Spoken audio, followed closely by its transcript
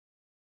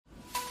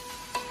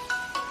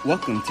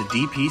Welcome to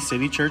DP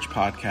City Church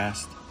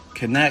Podcast.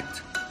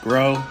 Connect,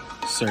 grow,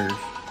 serve.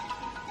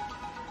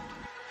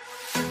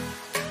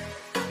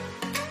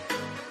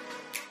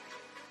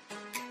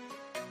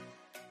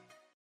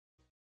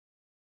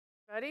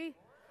 Ready?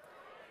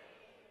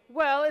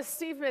 Well, as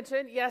Steve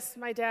mentioned, yes,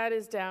 my dad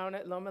is down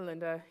at Loma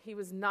Linda. He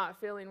was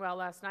not feeling well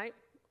last night,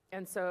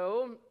 and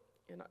so,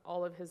 in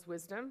all of his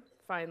wisdom,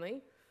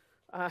 finally,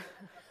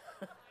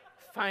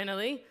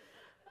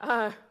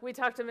 we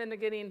talked him into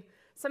getting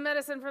some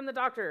medicine from the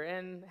doctor,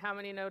 and how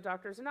many know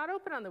doctors are not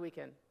open on the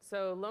weekend?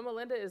 So Loma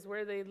Linda is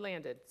where they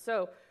landed.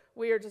 So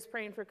we are just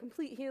praying for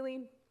complete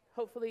healing.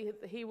 Hopefully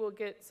he will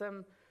get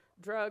some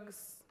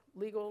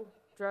legal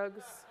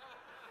drugs.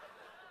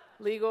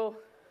 I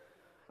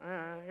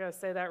gotta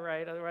say that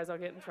right, otherwise I'll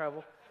get in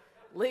trouble.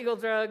 Legal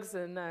drugs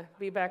and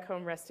be back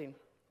home resting.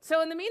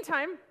 So in the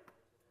meantime,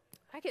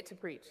 I get to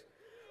preach.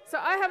 So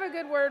I have a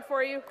good word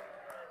for you.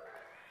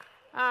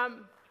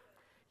 I've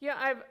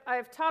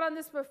taught on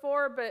this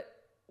before, but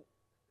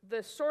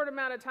the short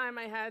amount of time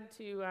I had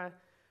to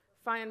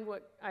find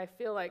what I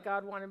feel like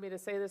God wanted me to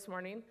say this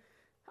morning,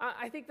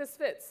 I think this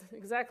fits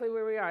exactly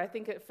where we are. I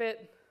think it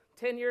fit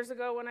 10 years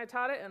ago when I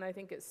taught it, and I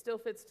think it still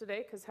fits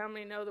today, because how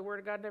many know the Word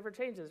of God never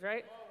changes,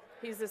 right?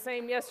 He's the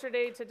same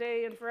yesterday,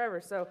 today, and forever,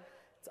 so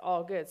it's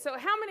all good. So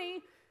how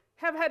many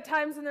have had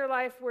times in their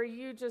life where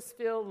you just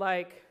feel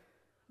like,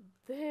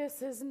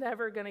 this is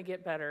never going to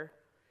get better?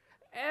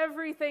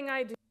 Everything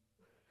I do,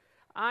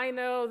 I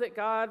know that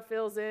God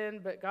fills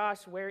in, but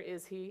gosh, where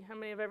is He? How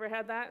many have ever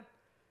had that?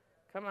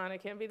 Come on, I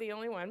can't be the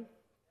only one.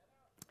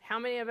 How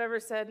many have ever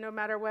said, no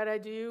matter what I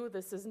do,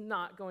 this is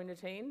not going to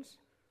change?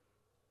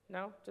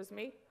 No, just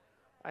me?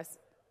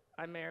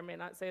 I may or may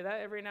not say that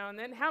every now and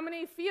then. How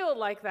many feel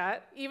like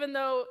that, even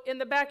though in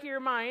the back of your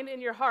mind, in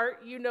your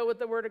heart, you know what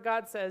the Word of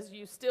God says,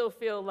 you still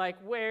feel like,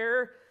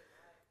 where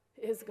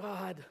is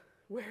God?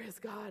 Where is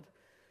God?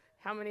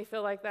 How many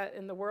feel like that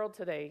in the world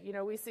today? You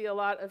know, we see a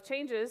lot of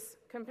changes.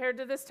 Compared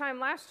to this time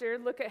last year,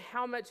 look at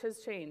how much has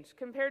changed.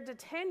 Compared to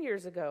 10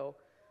 years ago,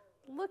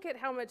 look at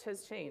how much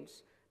has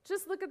changed.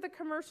 Just look at the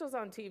commercials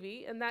on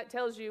TV, and that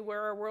tells you where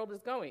our world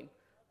is going.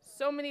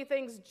 So many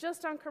things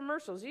just on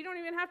commercials. You don't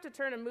even have to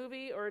turn a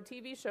movie or a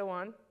TV show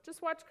on.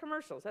 Just watch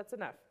commercials. That's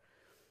enough.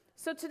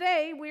 So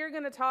today, we are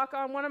going to talk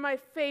on one of my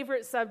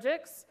favorite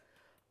subjects.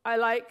 I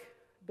like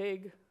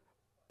big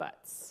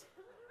butts.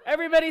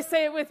 Everybody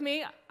say it with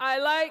me. I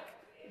like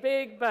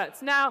big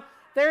butts. Now,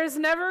 there is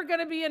never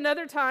going to be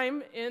another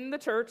time in the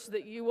church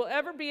that you will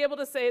ever be able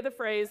to say the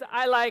phrase,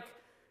 I like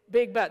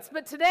big butts.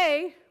 But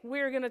today,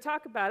 we're going to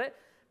talk about it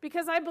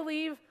because I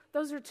believe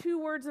those are two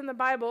words in the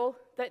Bible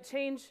that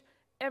change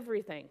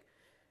everything.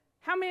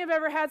 How many have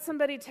ever had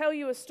somebody tell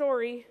you a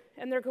story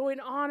and they're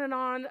going on and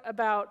on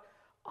about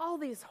all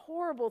these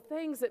horrible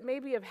things that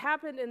maybe have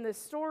happened in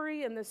this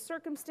story and this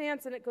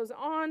circumstance, and it goes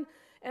on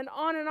and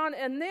on and on,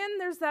 and then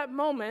there's that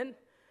moment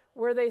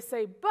where they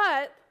say,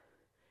 but,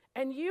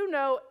 and you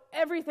know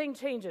everything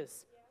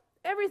changes.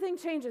 Everything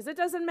changes. It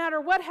doesn't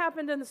matter what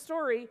happened in the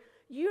story,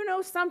 you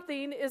know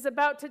something is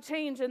about to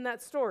change in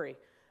that story.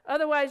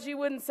 Otherwise, you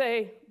wouldn't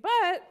say,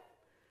 but,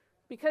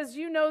 because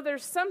you know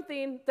there's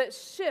something that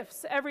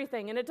shifts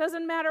everything. And it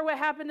doesn't matter what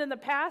happened in the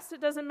past. It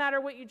doesn't matter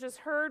what you just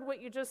heard,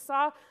 what you just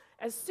saw.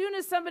 As soon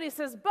as somebody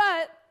says,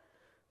 but,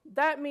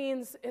 that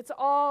means it's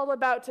all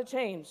about to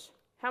change.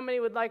 How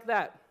many would like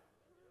that?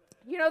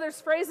 You know,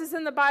 there's phrases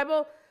in the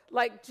Bible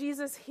like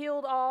Jesus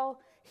healed all,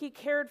 He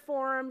cared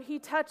for them, He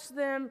touched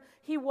them,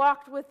 He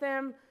walked with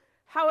them.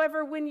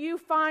 However, when you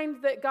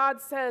find that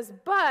God says,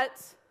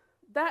 but,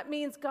 that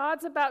means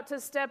God's about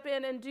to step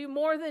in and do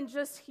more than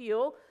just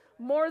heal,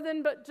 more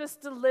than but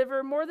just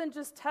deliver, more than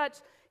just touch.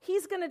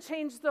 He's going to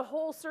change the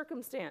whole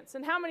circumstance.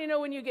 And how many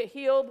know when you get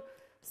healed,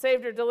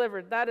 saved, or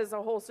delivered, that is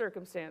a whole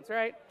circumstance,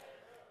 right?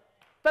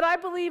 But I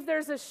believe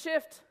there's a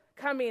shift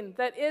coming,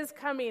 that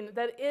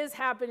is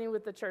happening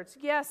with the church.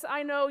 Yes,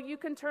 I know you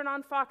can turn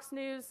on Fox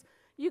News,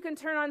 you can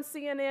turn on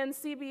CNN,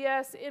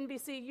 CBS,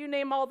 NBC, you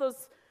name all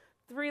those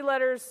 3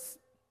 letters,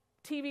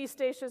 TV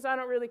stations, I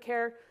don't really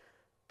care.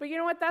 But you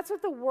know what? That's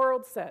what the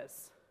world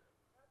says.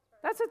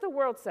 That's what the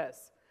world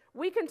says.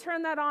 We can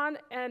turn that on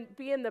and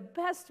be in the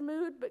best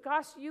mood, but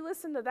gosh, you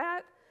listen to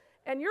that,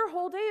 and your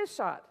whole day is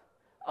shot.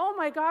 Oh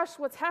my gosh,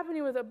 what's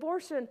happening with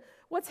abortion?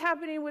 What's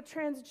happening with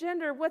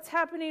transgender? What's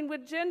happening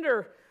with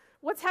gender?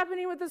 What's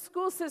happening with the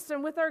school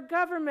system, with our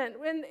government,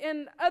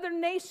 in other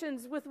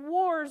nations, with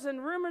wars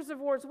and rumors of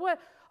wars?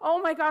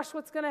 Oh my gosh,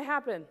 what's going to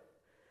happen?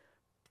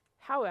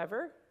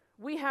 However,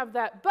 we have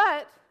that,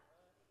 but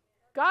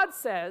God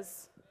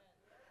says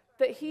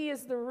that He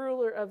is the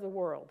ruler of the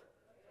world.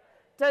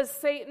 Does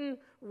Satan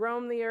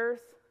roam the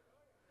earth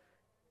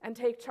and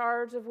take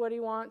charge of what he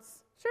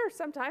wants? Sure,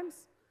 sometimes.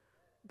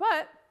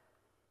 But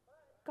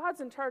God's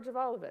in charge of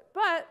all of it.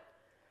 But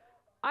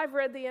I've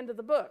read the end of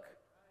the book.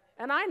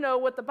 And I know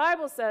what the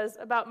Bible says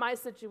about my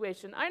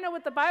situation. I know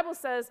what the Bible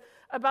says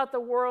about the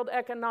world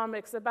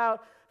economics,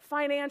 about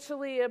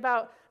financially,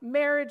 about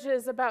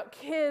marriages, about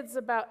kids,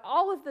 about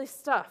all of this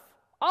stuff.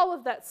 All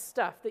of that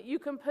stuff that you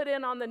can put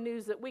in on the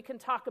news that we can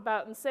talk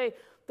about and say,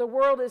 the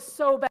world is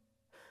so bad.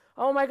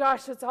 Oh my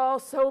gosh, it's all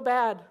so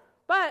bad.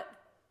 But,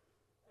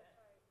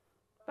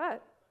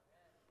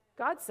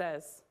 God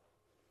says,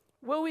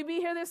 will we be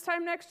here this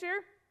time next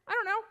year? I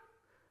don't know.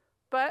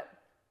 But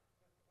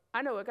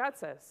I know what God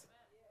says.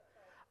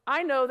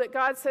 I know that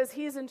God says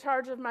he's in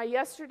charge of my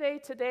yesterday,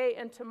 today,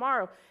 and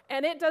tomorrow.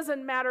 And it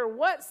doesn't matter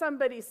what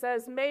somebody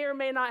says may or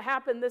may not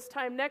happen this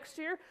time next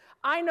year.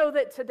 I know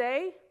that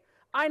today,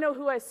 I know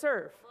who I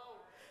serve.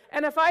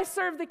 And if I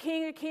serve the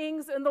King of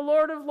Kings and the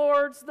Lord of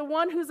Lords, the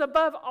one who's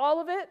above all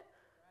of it,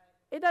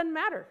 it doesn't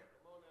matter.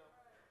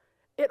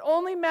 It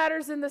only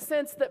matters in the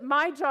sense that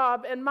my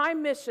job and my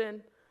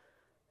mission,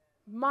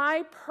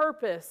 my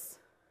purpose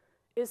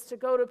is to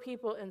go to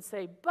people and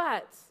say,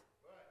 but,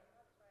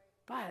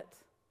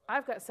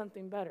 I've got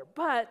something better.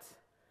 But,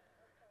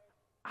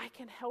 I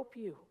can help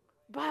you.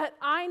 But,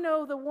 I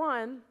know the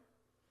one.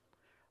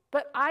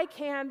 But I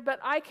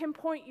can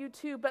point you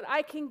to, but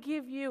I can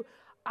give you.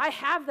 I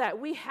have that.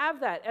 We have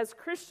that. As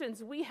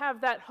Christians, we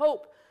have that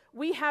hope.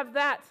 We have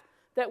that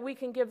we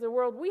can give the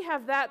world. We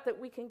have that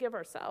we can give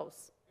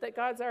ourselves, that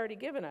God's already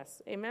given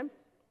us. Amen?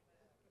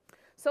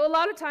 So a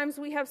lot of times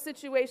we have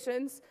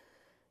situations,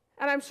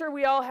 and I'm sure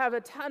we all have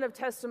a ton of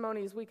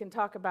testimonies we can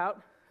talk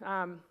about,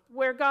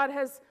 where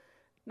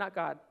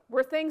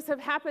where things have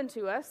happened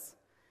to us,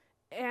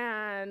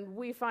 and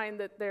we find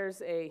that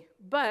there's a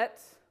but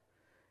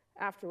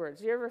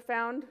afterwards. You ever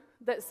found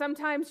that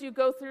sometimes you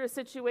go through a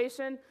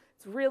situation,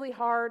 it's really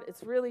hard,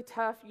 it's really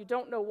tough, you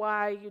don't know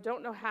why, you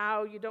don't know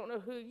how, you don't know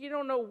who, you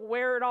don't know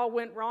where it all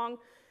went wrong,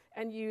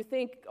 and you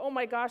think, oh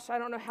my gosh, I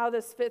don't know how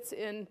this fits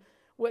in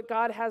what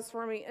God has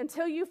for me,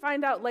 until you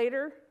find out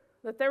later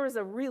that there was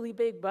a really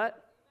big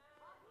but.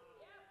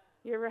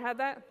 You ever had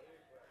that?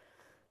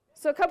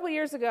 So a few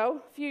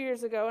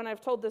years ago, and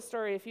I've told this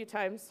story a few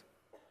times,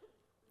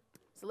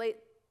 it's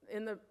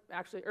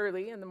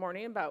early in the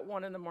morning, about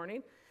 1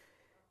 a.m,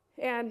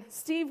 and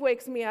Steve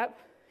wakes me up,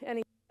 and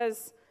he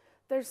says,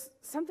 there's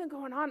something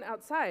going on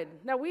outside.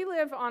 Now, we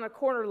live on a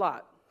corner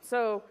lot.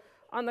 So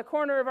on the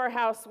corner of our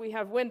house, we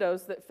have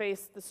windows that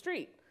face the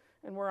street.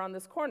 And we're on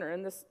this corner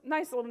in this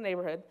nice little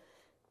neighborhood.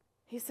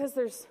 He says,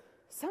 there's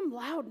some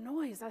loud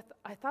noise.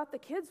 I thought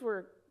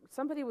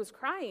somebody was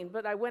crying,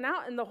 but I went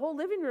out and the whole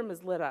living room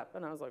is lit up.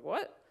 And I was like,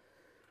 what?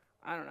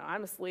 I don't know.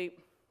 I'm asleep.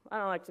 I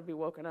don't like to be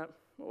woken up.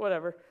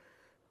 Whatever.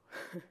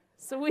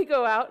 So we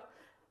go out.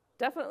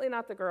 Definitely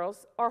not the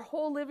girls. Our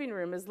whole living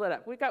room is lit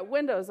up. We've got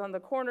windows on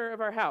the corner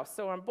of our house.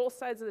 So on both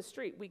sides of the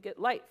street, we get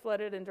light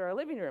flooded into our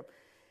living room.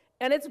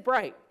 And it's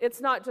bright. It's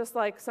not just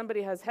like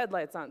somebody has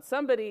headlights on.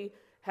 Somebody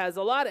has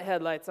a lot of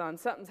headlights on.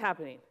 Something's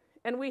happening.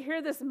 And we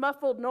hear this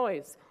muffled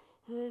noise.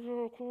 And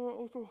I was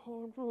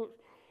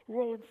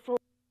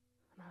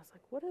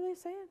like, what are they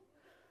saying?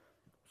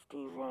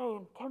 Steve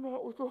Ryan, come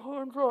out with your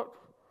hands up.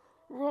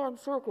 Run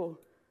circle.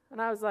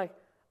 And I was like,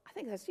 I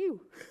think that's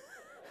you.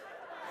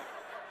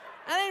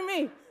 That ain't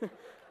me.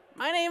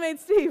 My name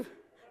ain't Steve.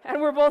 And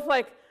we're both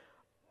like,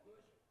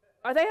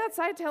 are they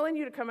outside telling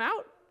you to come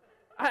out?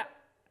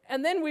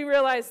 And then we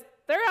realize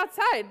they're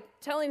outside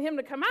telling him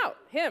to come out.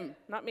 Him,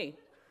 not me.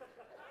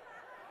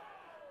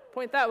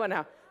 Point that one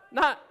out.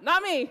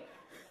 Not me.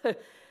 And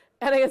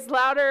it gets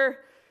louder.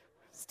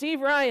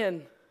 Steve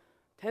Ryan,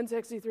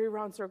 1063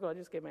 Round Circle. I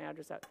just gave my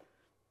address out.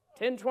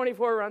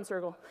 1024 Round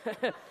Circle.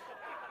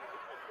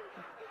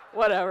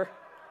 Whatever.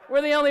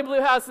 We're the only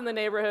blue house in the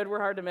neighborhood. We're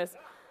hard to miss.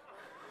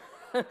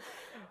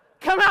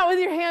 Come out with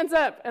your hands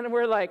up. And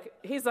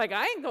he's like,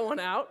 I ain't going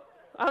out.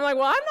 I'm like,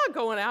 well, I'm not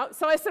going out.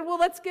 So I said, well,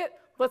 let's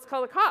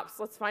call the cops.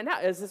 Let's find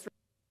out. Is this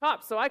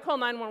cops? So I call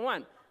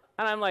 911.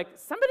 And I'm like,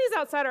 somebody's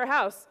outside our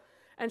house.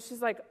 And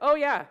she's like, oh,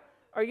 yeah.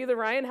 Are you the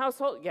Ryan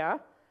household? Yeah.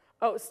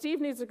 Oh, Steve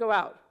needs to go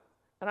out.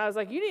 And I was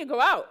like, you need to go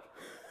out.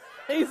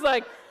 He's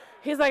like,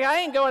 I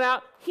ain't going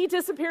out. He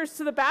disappears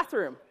to the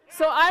bathroom.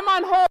 So I'm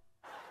on hold.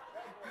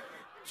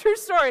 True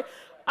story.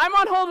 I'm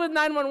on hold with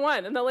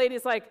 911. And the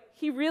lady's like,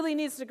 he really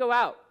needs to go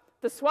out.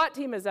 The SWAT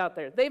team is out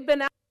there. They've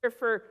been out there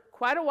for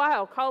quite a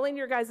while calling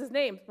your guys'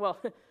 name. Well,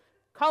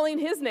 calling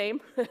his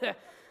name.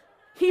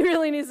 He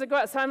really needs to go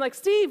out. So I'm like,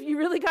 Steve, you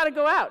really got to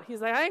go out.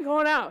 He's like, I ain't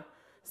going out.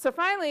 So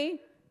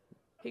finally,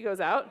 he goes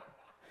out.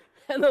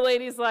 And the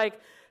lady's like,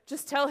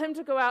 just tell him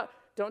to go out.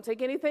 Don't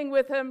take anything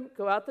with him.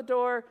 Go out the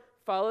door.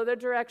 Follow their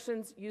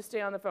directions. You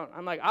stay on the phone.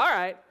 I'm like, all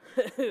right.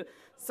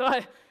 So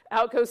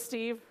out goes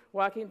Steve,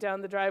 walking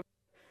down the driveway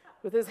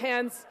with his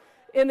hands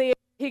in the air.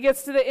 He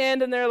gets to the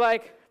end, and they're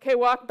like, okay,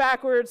 walk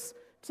backwards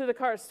to the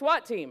car.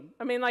 SWAT team.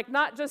 I mean,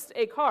 not just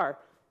a car.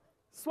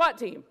 SWAT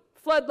team.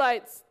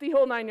 Floodlights, the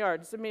whole 9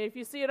 yards. I mean, if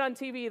you see it on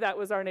TV, that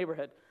was our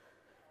neighborhood.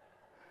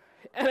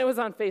 And it was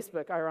on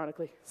Facebook,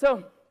 ironically.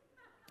 So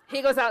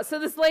he goes out. So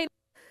this lady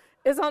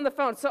is on the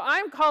phone. So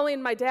I'm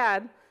calling my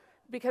dad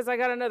because I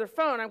got another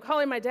phone. I'm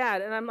calling my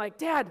dad, and I'm like,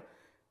 Dad,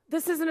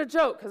 this isn't a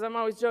joke, because I'm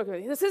always joking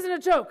with you. This isn't a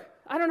joke.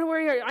 I don't know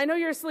where you are. I know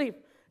you're asleep.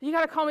 You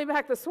got to call me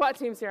back. The SWAT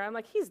team's here. I'm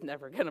like, he's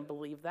never going to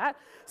believe that.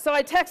 So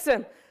I text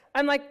him.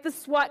 I'm like, the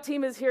SWAT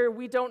team is here.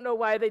 We don't know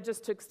why they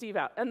just took Steve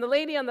out. And the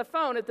lady on the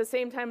phone at the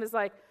same time is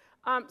like,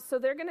 so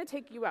they're going to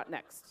take you out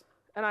next.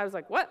 And I was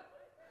like, what?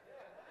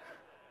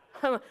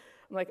 I'm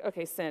like,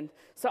 okay, send.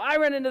 So I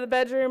run into the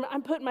bedroom.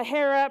 I'm putting my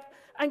hair up.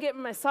 I'm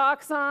getting my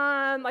socks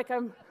on. Like,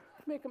 I'm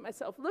making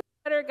myself look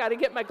better. Got to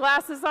get my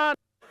glasses on.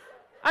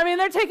 I mean,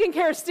 they're taking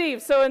care of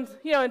Steve. So,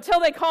 until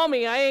they call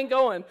me, I ain't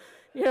going.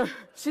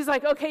 She's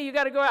like, okay, you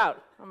got to go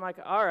out. I'm like,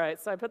 all right.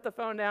 So I put the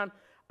phone down.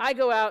 I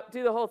go out,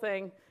 do the whole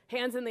thing,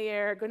 hands in the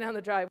air, go down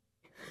the driveway.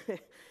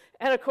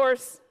 And, of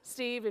course,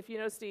 Steve, if you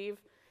know Steve,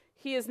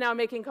 he is now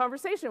making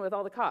conversation with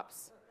all the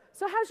cops.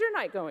 So how's your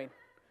night going?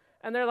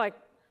 And they're like,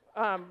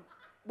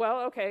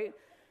 well, okay.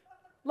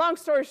 Long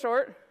story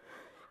short,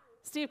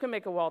 Steve can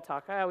make a wall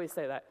talk. I always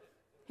say that.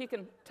 He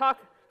can talk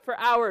for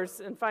hours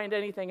and find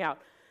anything out.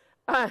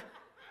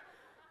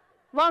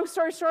 Long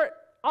story short,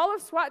 all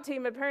of SWAT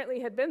team apparently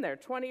had been there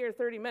 20 or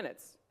 30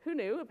 minutes. Who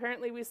knew?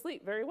 Apparently we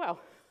sleep very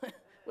well.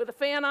 With a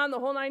fan on, the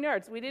whole 9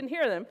 yards. We didn't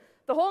hear them.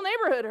 The whole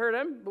neighborhood heard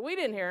them, but we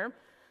didn't hear them.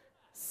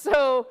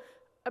 So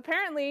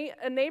apparently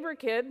a neighbor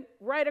kid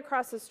right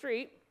across the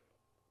street,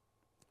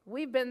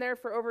 we've been there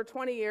for over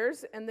 20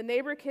 years, and the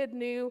neighbor kid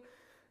knew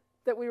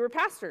that we were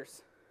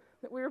pastors,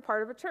 that we were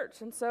part of a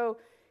church. And so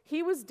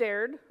he was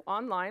dared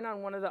online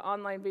on one of the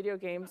online video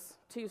games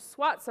to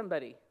SWAT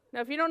somebody.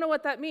 Now, if you don't know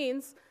what that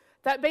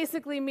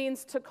basically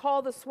means to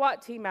call the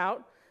SWAT team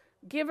out,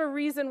 give a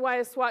reason why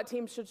a SWAT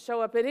team should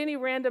show up at any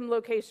random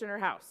location or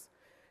house.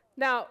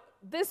 Now,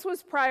 this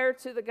was prior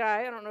to the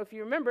guy, I don't know if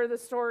you remember the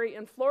story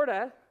in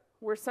Florida,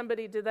 where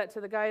somebody did that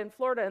to the guy in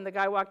Florida, and the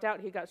guy walked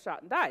out, he got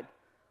shot and died.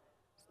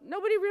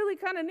 Nobody really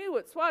kind of knew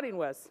what swatting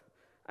was.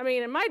 I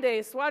mean, in my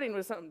day, swatting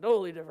was something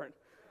totally different.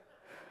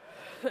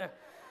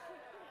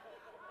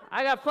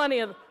 I got plenty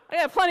of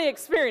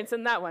experience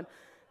in that one.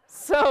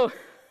 So,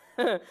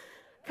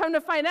 come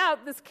to find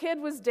out, this kid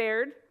was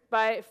dared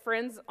by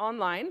friends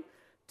online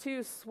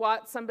to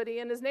SWAT somebody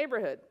in his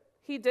neighborhood.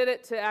 He did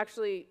it to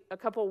actually a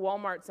couple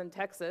Walmarts in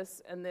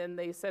Texas, and then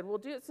they said, well,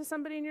 do it to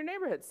somebody in your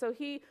neighborhood. So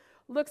he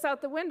looks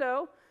out the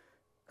window,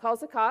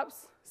 calls the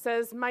cops,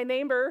 says, my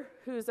neighbor,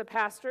 who's a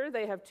pastor,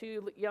 they have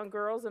 2 young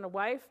girls and a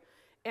wife,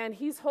 and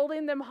he's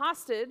holding them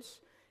hostage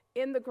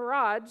in the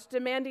garage,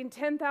 demanding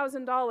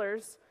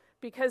 $10,000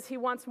 because he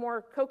wants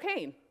more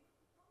cocaine.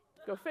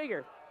 Go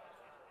figure.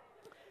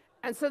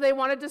 And so they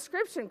want a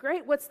description.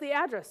 Great, what's the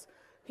address?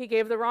 He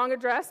gave the wrong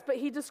address, but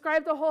he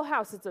described the whole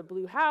house. It's a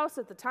blue house.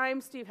 At the time,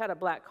 Steve had a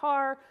black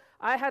car.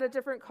 I had a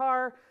different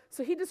car.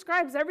 So he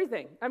describes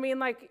everything. I mean,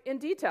 like, in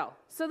detail.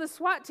 So the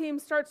SWAT team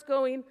starts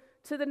going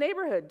to the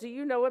neighborhood. Do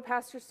you know a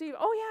Pastor Steve?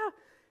 Oh, yeah.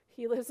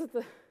 He lives at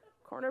the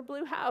corner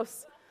blue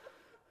house.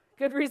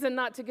 Good reason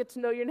not to get to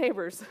know your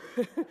neighbors.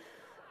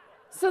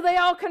 So they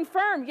all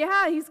confirm,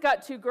 yeah, he's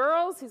got 2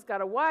 girls. He's got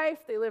a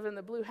wife. They live in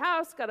the blue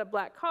house, got a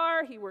black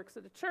car. He works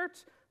at a church,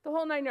 the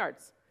whole 9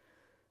 yards.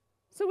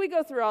 So we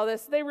go through all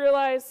this. They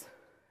realize,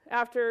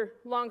 after,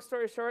 long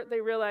story short,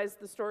 they realize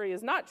the story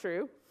is not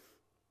true,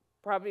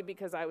 probably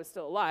because I was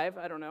still alive,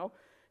 I don't know.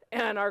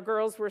 And our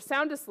girls were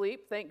sound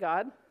asleep, thank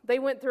God. They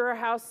went through our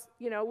house,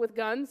 with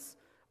guns,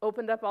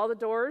 opened up all the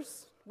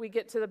doors. We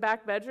get to the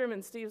back bedroom,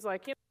 and Steve's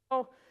like,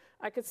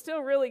 I could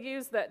still really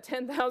use that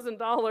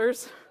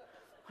 $10,000.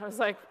 I was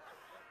like,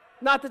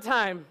 not the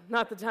time,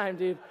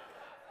 dude.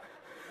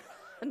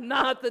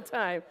 Not the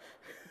time.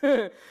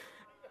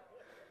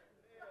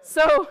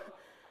 So,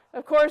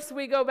 of course,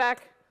 we go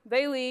back.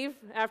 They leave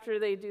after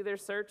they do their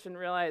search and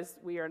realize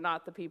we are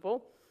not the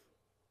people.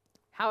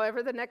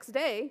 However, the next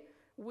day,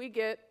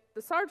 the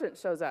sergeant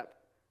shows up.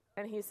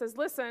 And he says,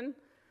 listen,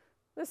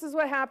 this is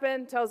what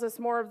happened, tells us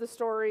more of the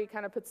story,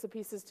 kind of puts the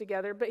pieces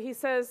together. But he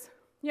says,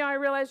 I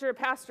realize you're a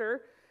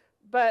pastor,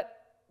 but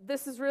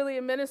this is really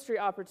a ministry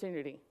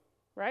opportunity,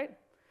 right?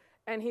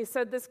 And he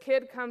said this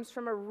kid comes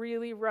from a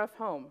really rough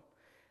home.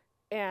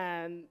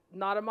 And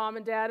not a mom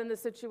and dad in the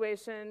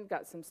situation,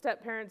 got some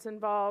step-parents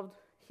involved.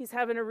 He's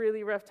having a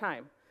really rough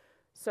time.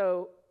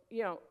 So,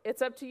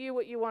 it's up to you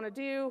what you want to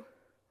do.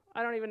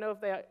 I don't even know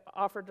if they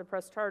offered to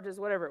press charges,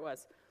 whatever it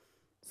was.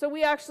 So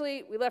we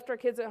left our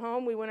kids at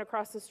home. We went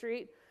across the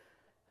street,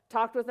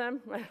 talked with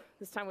them.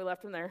 This time we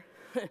left them there.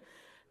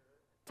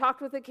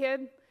 Talked with the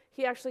kid.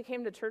 He actually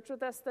came to church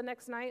with us the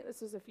next night.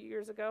 This was a few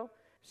years ago.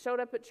 Showed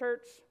up at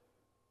church,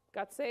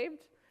 got saved.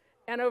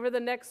 And over the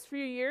next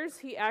few years,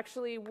 he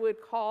actually would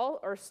call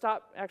or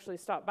stop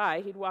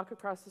by. He'd walk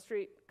across the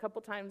street a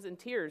couple times in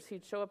tears.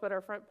 He'd show up at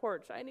our front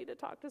porch. I need to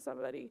talk to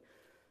somebody.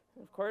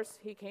 And of course,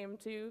 he came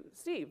to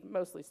Steve,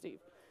 mostly Steve.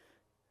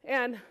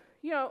 And,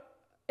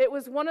 it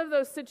was one of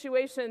those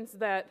situations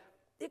that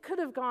it could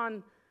have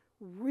gone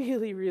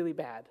really, really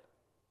bad.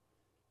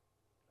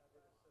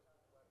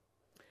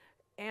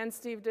 And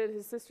Steve did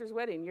his sister's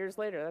wedding years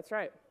later, that's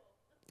right.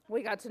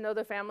 We got to know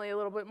the family a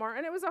little bit more,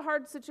 and it was a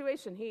hard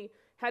situation. He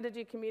had to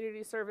do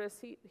community service.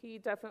 He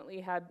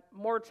definitely had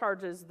more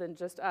charges than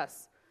just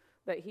us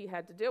that he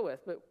had to deal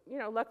with. But,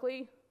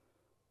 luckily,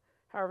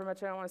 however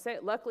much I don't want to say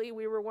it, luckily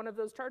we were one of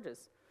those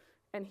charges.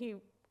 And he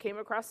came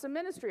across some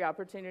ministry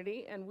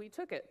opportunity, and we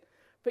took it.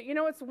 But you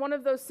know, it's one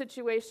of those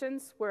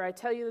situations where I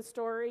tell you the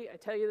story,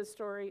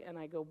 and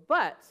I go,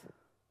 but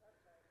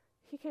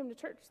he came to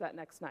church that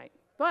next night.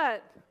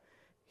 But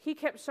he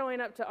kept showing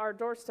up to our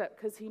doorstep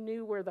because he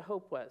knew where the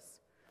hope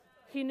was.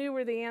 He knew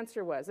where the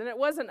answer was. And it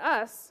wasn't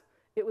us,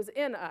 it was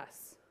in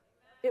us.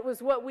 It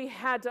was what we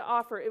had to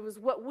offer. It was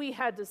what we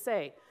had to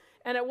say.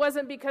 And it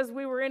wasn't because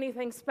we were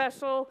anything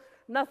special,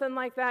 nothing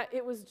like that.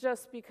 It was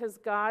just because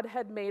God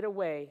had made a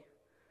way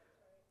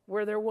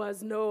where there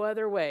was no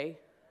other way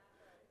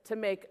to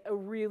make a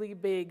really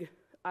big,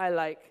 I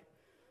like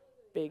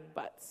big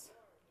butts.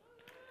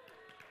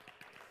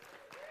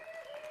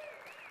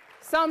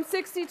 Psalm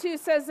 62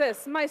 says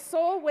this, "My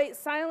soul waits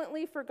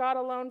silently for God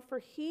alone, for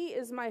he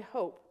is my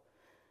hope.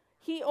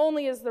 He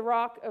only is the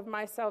rock of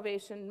my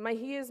salvation.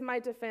 He is my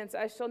defense.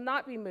 I shall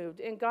not be moved.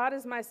 And God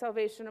is my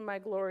salvation and my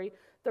glory,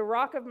 the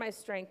rock of my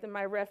strength, and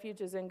my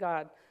refuge is in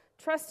God.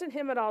 Trust in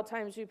him at all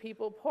times, you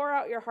people. Pour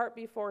out your heart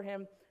before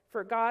him,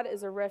 for God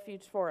is a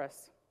refuge for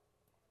us."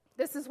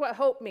 This is what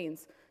hope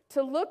means: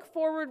 to look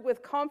forward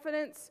with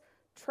confidence,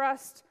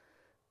 trust,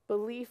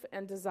 belief,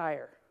 and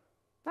desire.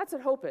 That's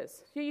what hope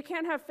is. You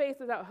can't have faith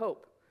without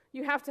hope.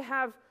 You have to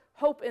have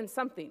hope in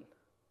something.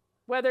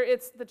 Whether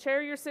it's the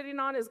chair you're sitting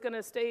on is going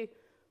to stay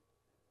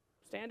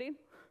standing,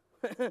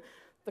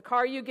 the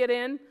car you get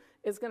in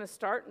is going to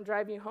start and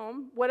drive you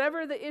home.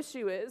 Whatever the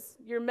issue is,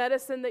 your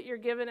medicine that you're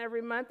given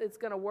every month, it's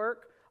going to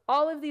work.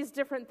 All of these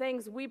different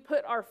things, we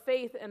put our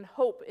faith and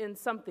hope in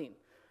something.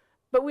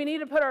 But we need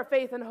to put our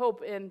faith and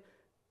hope in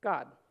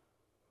God.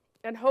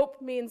 And hope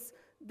means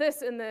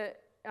this in the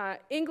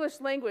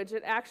English language.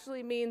 It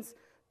actually means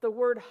the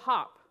word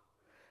hop,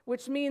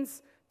 which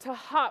means to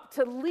hop,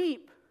 to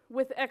leap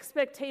with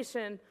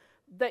expectation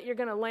that you're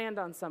going to land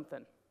on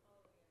something.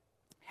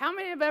 How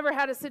many have ever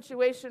had a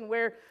situation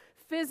where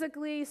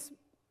physically,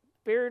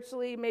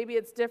 spiritually, maybe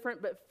it's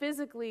different, but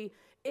physically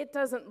it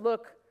doesn't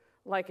look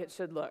like it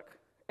should look?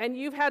 And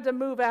you've had to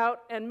move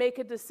out and make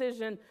a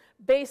decision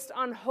based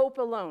on hope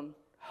alone.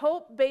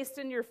 Hope based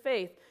in your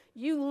faith.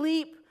 You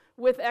leap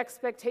with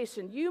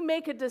expectation. You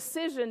make a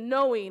decision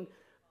knowing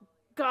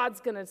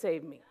God's going to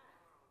save me.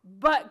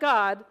 But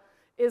God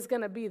is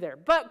going to be there.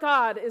 But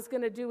God is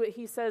going to do what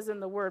he says in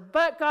the word.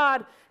 But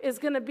God is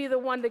going to be the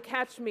one to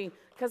catch me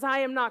because I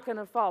am not going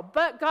to fall.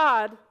 But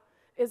God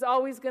is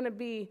always going to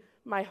be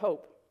my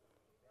hope.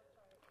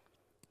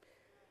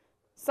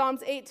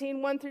 Psalms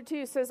 18,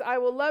 1-2 says, "I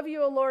will love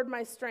you, O Lord,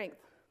 my strength.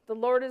 The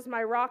Lord is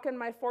my rock and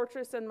my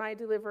fortress and my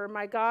deliverer,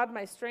 my God,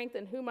 my strength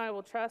in whom I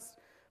will trust,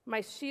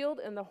 my shield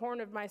and the horn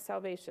of my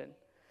salvation."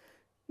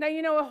 Now,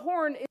 you know, a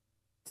horn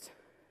is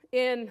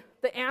in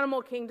the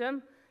animal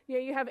kingdom. You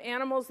know, you have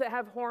animals that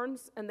have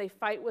horns and they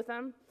fight with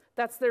them.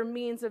 That's their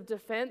means of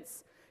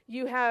defense.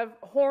 You have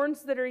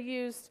horns that are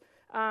used,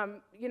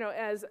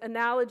 as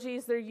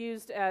analogies. They're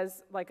used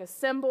as like a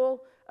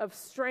symbol of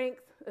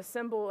strength, a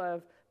symbol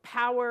of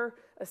power,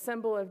 a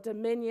symbol of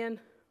dominion.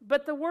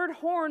 But the word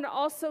horn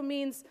also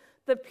means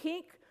the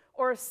peak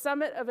or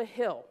summit of a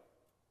hill.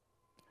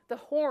 The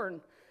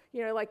horn,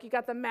 like you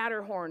got the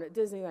Matterhorn at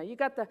Disneyland. You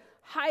got the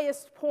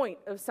highest point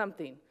of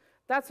something.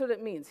 That's what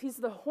it means. He's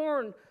the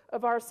horn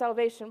of our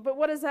salvation. But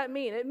what does that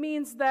mean? It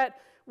means that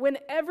when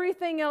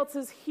everything else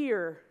is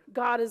here,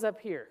 God is up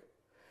here.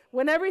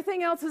 When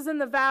everything else is in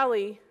the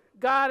valley,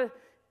 God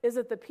is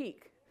at the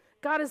peak.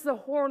 God is the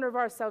horn of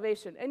our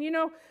salvation. And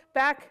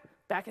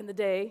back in the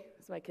day,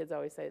 as my kids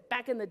always say,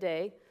 back in the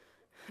day,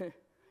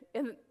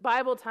 in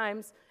Bible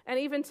times, and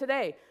even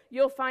today,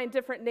 you'll find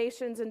different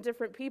nations and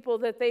different people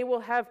that they will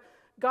have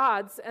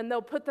gods, and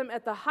they'll put them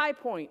at the high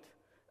point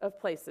of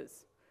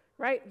places,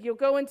 right? You'll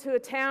go into a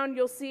town,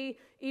 you'll see,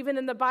 even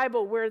in the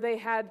Bible, where they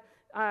had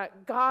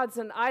gods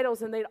and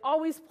idols, and they'd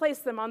always place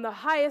them on the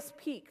highest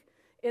peak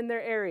in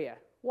their area.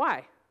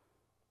 Why?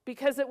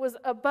 Because it was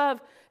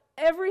above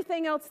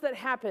everything else that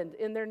happened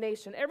in their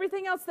nation,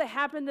 everything else that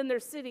happened in their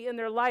city, in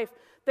their life.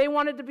 They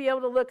wanted to be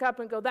able to look up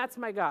and go, that's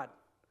my God.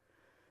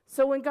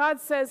 So when God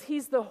says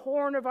he's the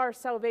horn of our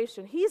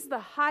salvation, he's the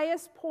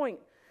highest point.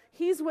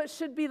 He's what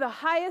should be the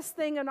highest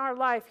thing in our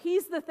life.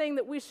 He's the thing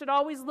that we should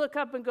always look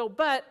up and go,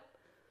 but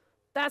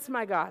that's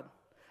my God.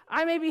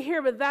 I may be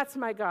here, but that's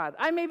my God.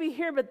 I may be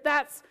here, but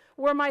that's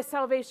where my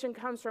salvation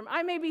comes from.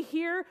 I may be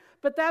here,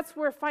 but that's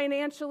where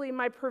financially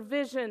my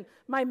provision,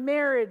 my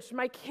marriage,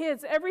 my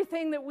kids,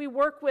 everything that we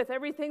work with,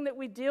 everything that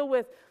we deal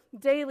with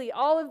daily,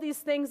 all of these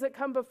things that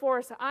come before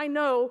us, I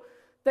know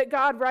that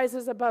God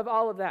rises above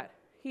all of that.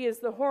 He is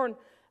the horn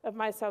of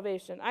my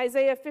salvation.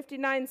 Isaiah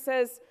 59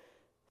 says,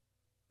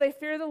 "They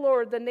fear the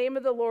Lord, the name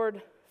of the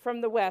Lord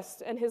from the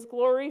west, and his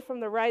glory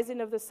from the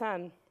rising of the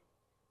sun.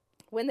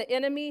 When the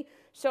enemy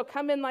shall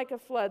come in like a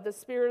flood, the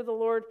Spirit of the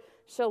Lord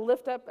shall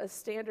lift up a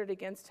standard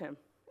against him."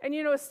 And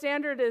a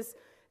standard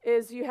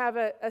is you have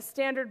a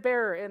standard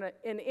bearer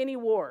in any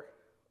war.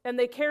 And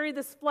they carry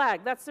this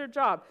flag. That's their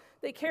job.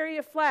 They carry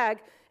a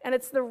flag, and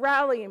it's the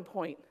rallying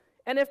point.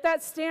 And if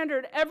that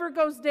standard ever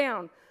goes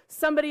down,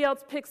 somebody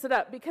else picks it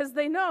up, because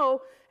they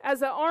know,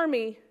 as an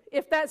army,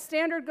 if that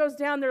standard goes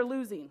down, they're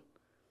losing.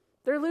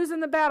 They're losing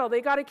the battle.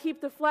 They got to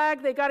keep the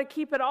flag. They got to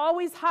keep it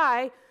always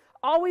high,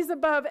 always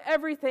above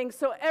everything,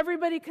 so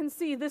everybody can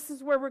see this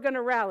is where we're going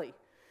to rally.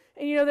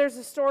 And there's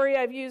a story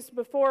I've used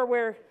before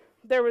where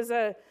there was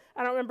I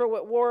don't remember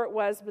what war it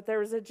was, but there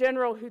was a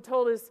general who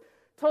told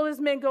his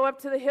men go up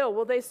to the hill.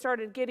 Well, they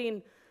started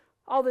getting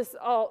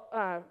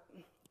all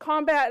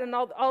combat and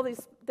all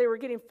these, they were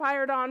getting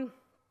fired on.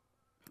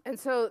 And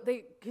so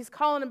he's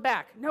calling them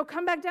back. No,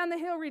 come back down the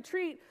hill,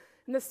 retreat.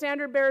 And the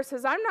standard bearer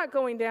says, I'm not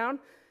going down.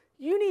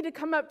 You need to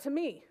come up to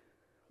me.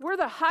 We're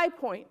the high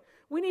point.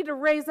 We need to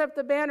raise up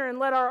the banner and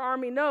let our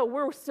army know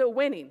we're still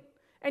winning.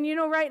 And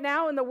right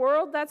now in the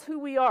world, that's who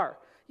we are.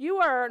 You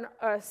are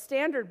a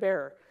standard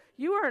bearer.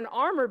 You are an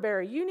armor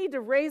bearer. You need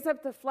to raise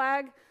up the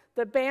flag,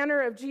 the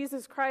banner of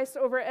Jesus Christ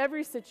over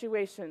every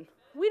situation.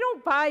 We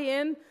don't buy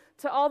in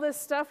to all this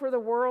stuff where the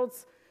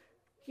world's,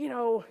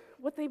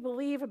 what they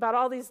believe about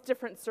all these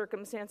different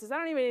circumstances. I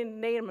don't even need to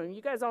name them.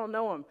 You guys all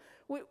know them.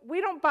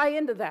 We don't buy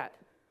into that.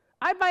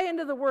 I buy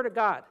into the Word of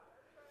God.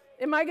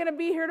 Am I going to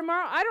be here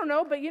tomorrow? I don't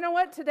know, but you know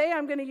what? Today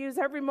I'm going to use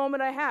every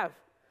moment I have.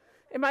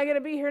 Am I going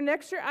to be here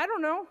next year? I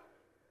don't know.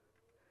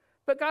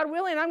 But God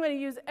willing, I'm going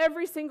to use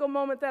every single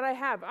moment that I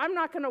have. I'm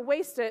not going to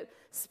waste it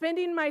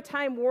spending my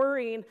time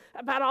worrying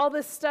about all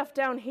this stuff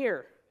down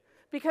here.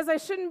 Because I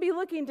shouldn't be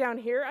looking down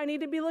here. I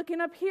need to be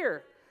looking up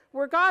here,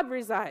 where God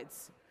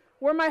resides,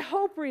 where my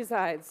hope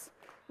resides,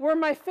 where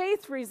my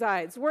faith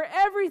resides, where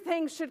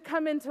everything should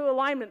come into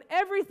alignment.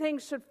 Everything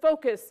should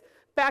focus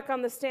back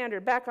on the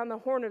standard, back on the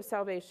horn of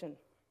salvation.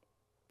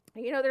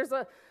 There's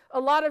a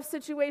lot of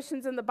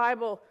situations in the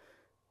Bible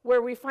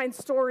where we find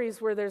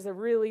stories where there's a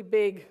really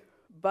big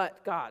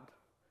but God.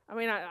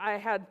 I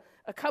had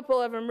a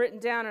couple of them written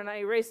down and I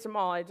erased them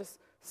all. I just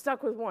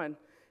stuck with one.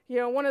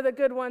 One of the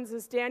good ones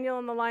is Daniel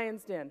in the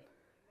lion's den.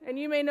 And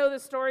you may know the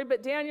story,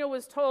 but Daniel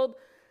was told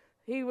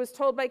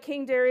by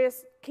King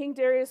Darius. King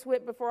Darius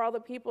went before all the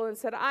people and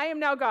said, I am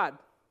now God.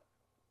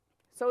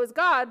 So as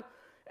God,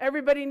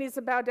 everybody needs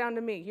to bow down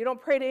to me. You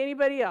don't pray to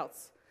anybody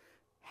else.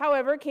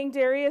 However, King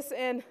Darius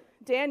and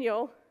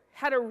Daniel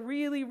had a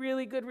really,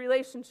 really good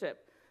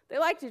relationship. They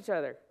liked each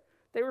other.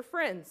 They were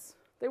friends.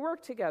 They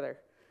worked together.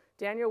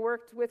 Daniel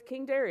worked with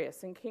King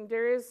Darius, and King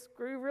Darius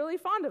grew really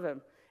fond of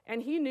him.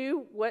 And he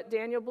knew what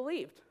Daniel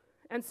believed.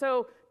 And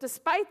so,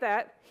 despite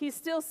that, he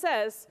still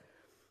says,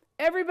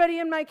 everybody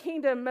in my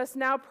kingdom must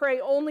now pray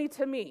only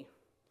to me.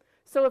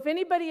 So if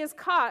anybody is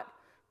caught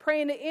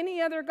praying to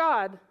any other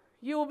god,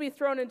 you will be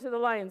thrown into the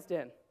lion's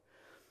den.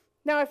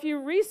 Now, if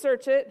you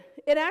research it,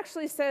 it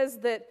actually says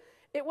that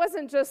it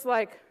wasn't just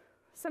like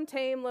some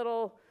tame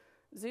little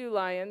zoo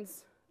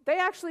lions. They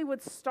actually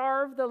would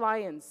starve the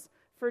lions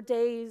for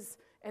days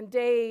and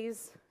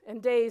days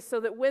and days so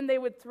that when they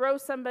would throw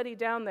somebody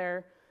down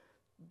there,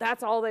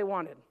 that's all they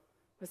wanted.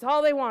 That's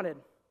all they wanted.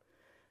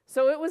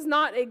 So it was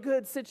not a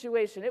good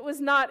situation. It was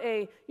not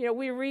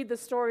we read the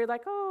story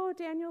like, oh,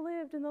 Daniel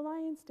lived in the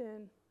lion's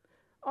den.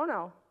 Oh,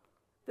 no.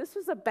 This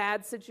was a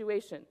bad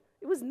situation.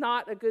 It was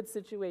not a good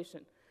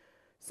situation.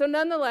 So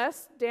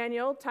nonetheless,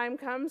 Daniel, time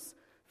comes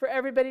for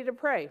everybody to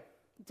pray.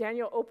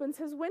 Daniel opens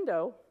his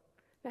window.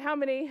 Now, how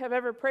many have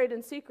ever prayed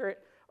in secret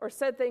or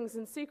said things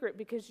in secret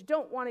because you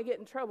don't want to get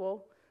in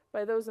trouble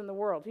by those in the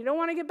world? You don't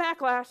want to get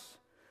backlash.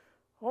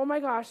 Oh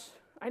my gosh,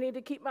 I need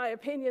to keep my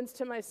opinions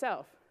to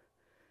myself.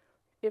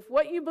 If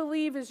what you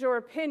believe is your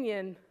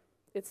opinion,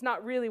 it's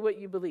not really what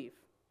you believe.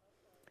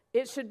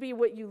 It should be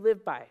what you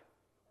live by.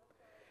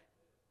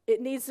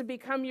 It needs to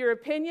become your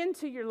opinion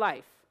to your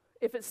life.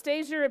 If it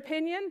stays your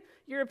opinion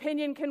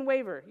can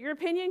waver. Your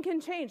opinion can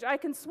change. I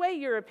can sway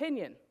your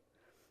opinion.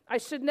 I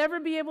should never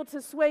be able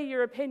to sway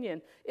your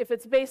opinion if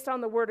it's based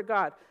on the Word of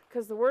God,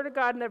 because the Word of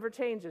God never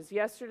changes,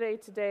 yesterday,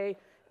 today,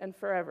 and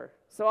forever.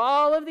 So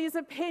all of these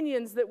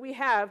opinions that we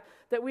have,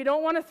 that we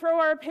don't want to throw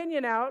our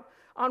opinion out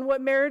on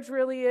what marriage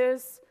really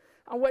is,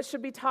 on what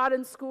should be taught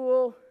in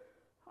school,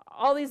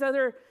 all these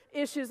other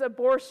issues,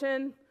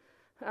 abortion,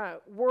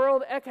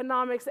 world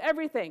economics,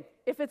 everything.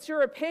 If it's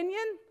your opinion,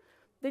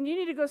 then you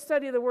need to go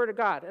study the Word of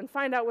God and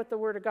find out what the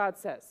Word of God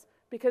says,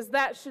 because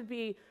that should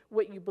be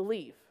what you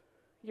believe.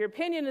 Your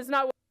opinion is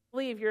not what you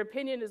believe. Your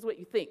opinion is what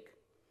you think.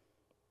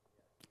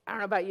 I don't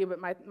know about you, but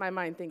my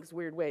mind thinks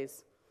weird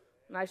ways,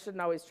 and I shouldn't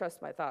always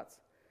trust my thoughts.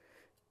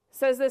 It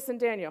says this in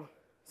Daniel.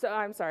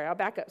 I'll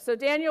back up. So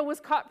Daniel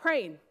was caught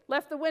praying,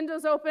 left the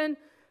windows open.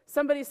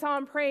 Somebody saw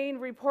him praying,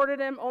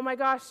 reported him. Oh my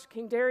gosh,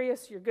 King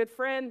Darius, your good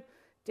friend.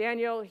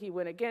 Daniel, he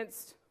went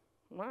against.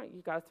 Well,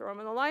 you got to throw him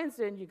in the lion's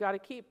den. You got to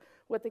keep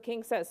what the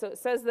king says. So it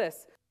says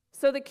this.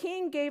 So the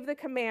king gave the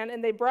command,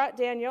 and they brought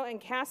Daniel and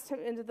cast him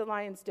into the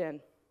lion's den.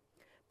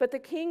 But the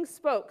king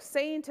spoke,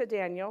 saying to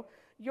Daniel,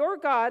 your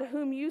God,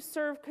 whom you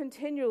serve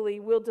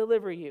continually, will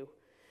deliver you.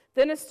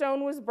 Then a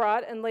stone was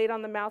brought and laid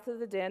on the mouth of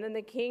the den, and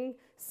the king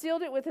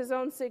sealed it with his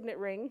own signet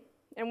ring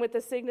and with the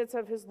signets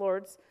of his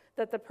lords,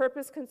 that the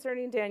purpose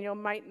concerning Daniel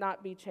might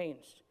not be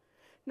changed.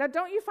 Now,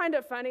 don't you find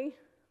it funny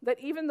that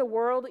even the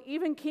world,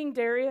 even King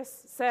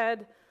Darius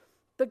said,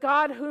 the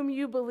God whom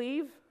you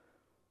believe?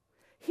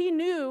 He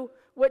knew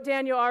what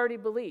Daniel already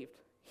believed.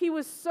 He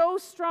was so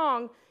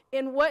strong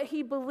in what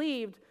he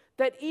believed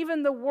that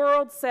even the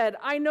world said,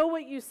 I know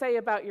what you say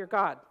about your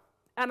God.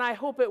 and I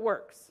hope it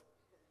works.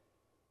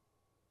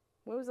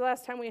 When was the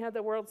last time we had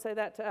the world say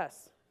that to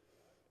us?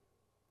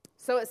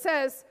 So it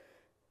says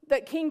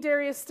that King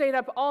Darius stayed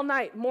up all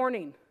night,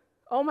 mourning.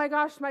 Oh my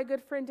gosh, my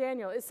good friend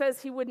Daniel. It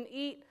says he wouldn't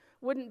eat,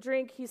 wouldn't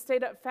drink. He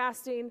stayed up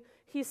fasting.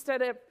 He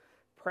stayed up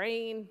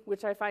praying,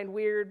 which I find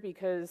weird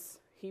because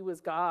he was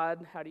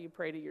God. How do you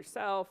pray to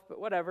yourself? But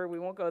whatever, we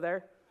won't go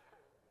there.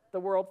 The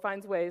world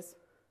finds ways.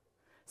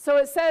 So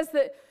it says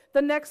that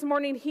the next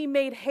morning he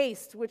made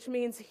haste, which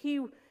means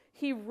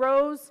he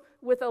rose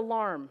with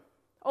alarm.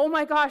 Oh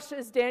my gosh,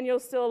 is Daniel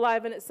still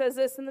alive? And it says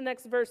this in the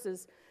next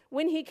verses.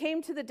 When he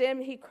came to the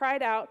den, he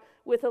cried out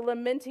with a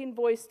lamenting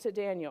voice to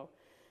Daniel.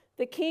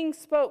 The king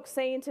spoke,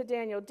 saying to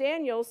Daniel,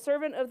 Daniel,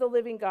 servant of the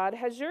living God,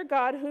 has your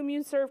God, whom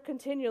you serve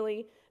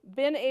continually,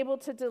 been able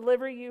to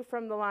deliver you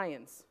from the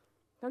lions?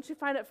 Don't you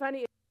find it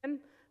funny again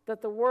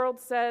that the world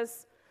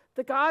says,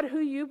 the God who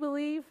you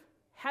believe,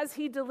 has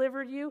he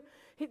delivered you?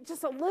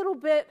 Just a little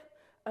bit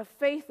of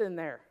faith in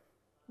there,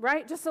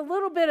 right? Just a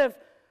little bit of,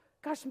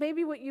 gosh,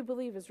 maybe what you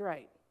believe is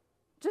right.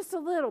 Just a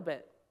little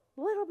bit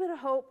of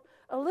hope,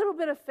 a little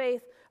bit of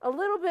faith, a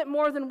little bit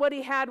more than what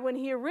he had when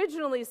he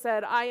originally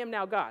said, I am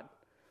now God.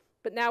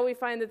 But now we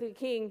find that the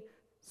king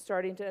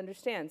starting to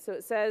understand. So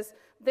it says,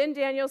 then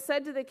Daniel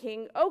said to the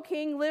king, O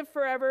king, live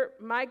forever.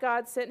 My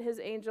God sent his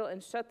angel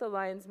and shut the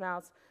lions'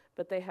 mouths,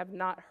 but they have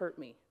not hurt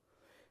me.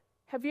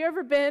 Have you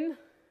ever been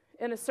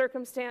in a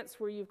circumstance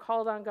where you've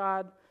called on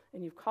God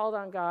and you've called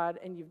on God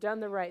and you've done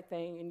the right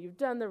thing and you've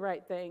done the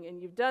right thing and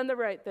you've done the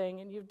right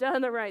thing and you've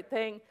done the right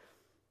thing,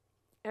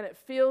 and it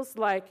feels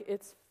like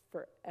it's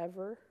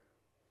forever?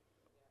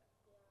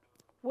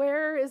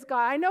 Where is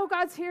God? I know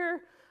God's here.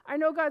 I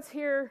know God's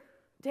here.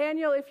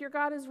 Daniel, if your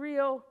God is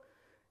real,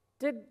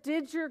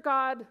 did your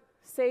God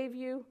save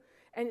you?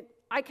 And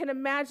I can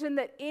imagine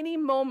that any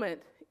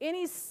moment,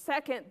 any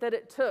second that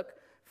it took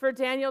for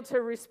Daniel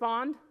to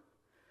respond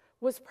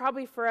was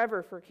probably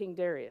forever for King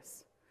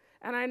Darius.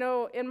 And I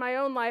know in my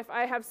own life,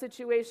 I have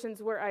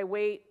situations where I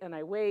wait and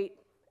I wait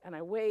and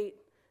I wait.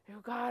 I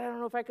go, God, I don't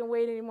know if I can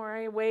wait anymore.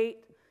 I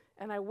wait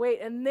and I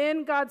wait. And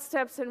then God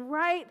steps in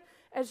right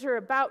as you're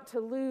about to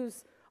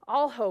lose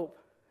all hope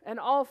and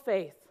all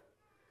faith.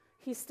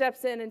 He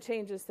steps in and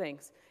changes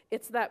things.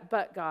 It's that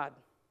but God.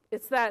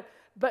 It's that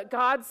but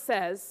God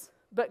says,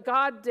 but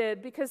God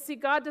did. Because, see,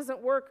 God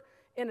doesn't work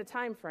in a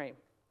time frame.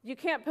 You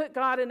can't put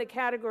God in a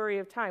category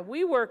of time.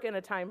 We work in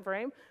a time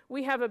frame.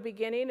 We have a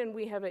beginning and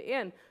we have an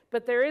end.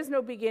 But there is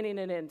no beginning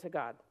and end to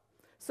God.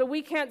 So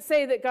we can't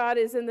say that God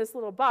is in this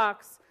little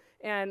box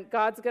and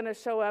God's going to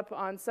show up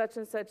on such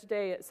and such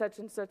day at such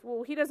and such.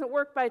 Well, he doesn't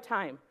work by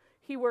time.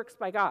 He works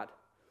by God.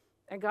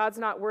 And God's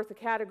not worth a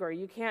category.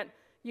 You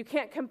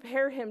can't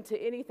compare him to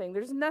anything.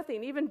 There's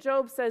nothing. Even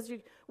Job says,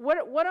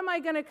 what am I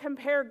going to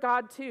compare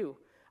God to?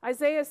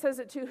 Isaiah says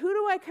it too. Who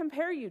do I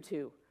compare you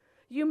to?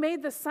 You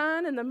made the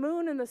sun and the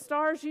moon and the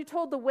stars. You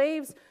told the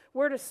waves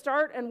where to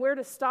start and where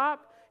to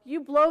stop.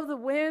 You blow the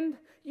wind.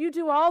 You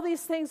do all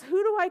these things.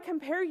 Who do I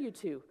compare you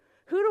to?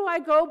 Who do I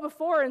go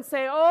before and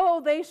say, oh,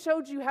 they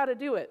showed you how to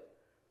do it?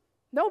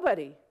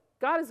 Nobody.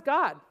 God is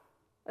God.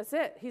 That's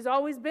it. He's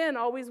always been,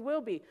 always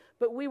will be.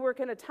 But we work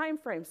in a time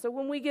frame. So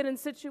when we get in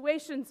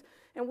situations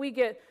and we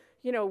get,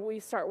 we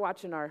start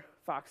watching our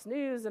Fox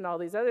News and all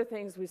these other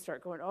things, we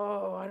start going,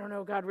 oh, I don't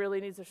know, God really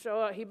needs to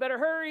show up. He better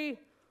hurry.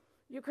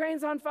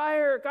 Ukraine's on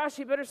fire. Gosh,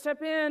 he better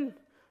step in.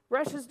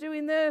 Russia's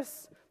doing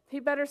this. He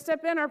better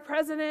step in. Our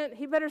president,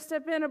 he better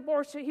step in.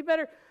 Abortion,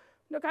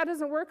 No, God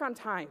doesn't work on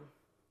time.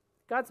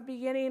 God's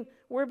beginning,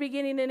 we're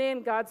beginning and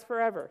end. God's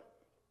forever.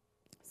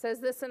 It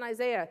says this in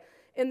Isaiah.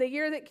 In the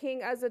year that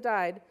King Uzzah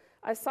died,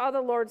 I saw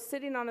the Lord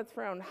sitting on a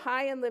throne,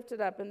 high and lifted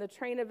up, and the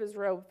train of his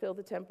robe filled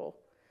the temple.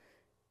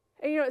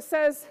 And it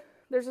says,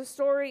 there's a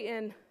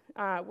story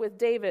with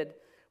David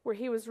where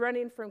he was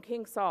running from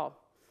King Saul.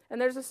 And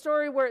there's a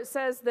story where it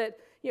says that,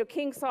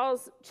 King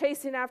Saul's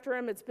chasing after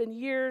him. It's been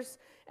years.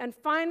 And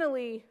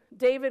finally,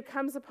 David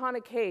comes upon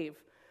a cave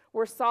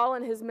where Saul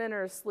and his men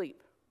are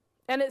asleep.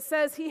 And it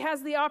says he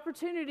has the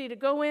opportunity to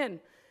go in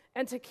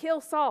and to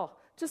kill Saul,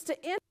 just to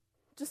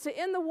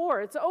end the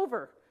war. It's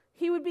over.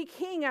 He would be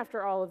king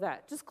after all of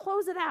that. Just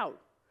close it out.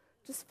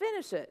 Just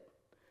finish it.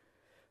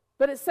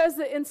 But it says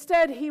that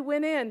instead he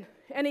went in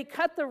and he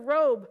cut the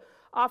robe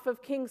off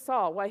of King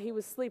Saul while he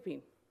was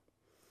sleeping.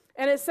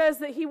 And it says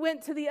that he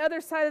went to the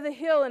other side of the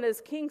hill, and as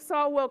King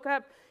Saul woke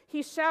up,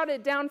 he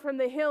shouted down from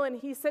the hill, and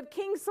he said,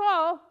 King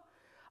Saul,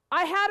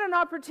 I had an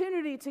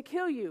opportunity to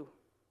kill you.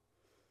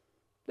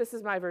 This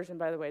is my version,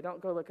 by the way. Don't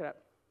go look it up.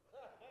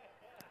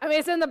 I mean,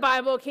 it's in the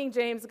Bible. King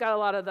James got a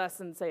lot of thus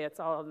and say. It's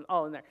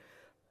all in there.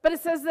 But it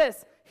says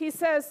this. He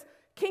says,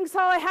 King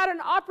Saul, I had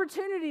an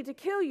opportunity to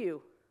kill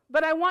you,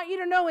 but I want you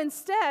to know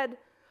instead,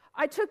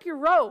 I took your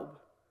robe.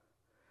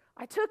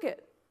 I took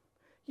it.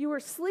 You were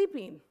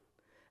sleeping,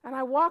 and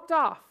I walked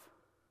off.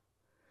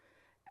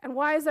 And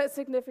why is that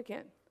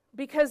significant?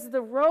 Because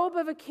the robe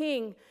of a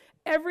king,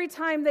 every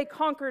time they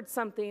conquered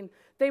something,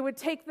 they would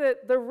take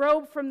the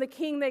robe from the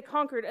king they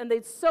conquered, and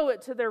they'd sew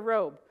it to their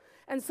robe.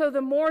 And so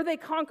the more they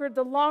conquered,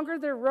 the longer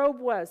their robe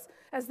was.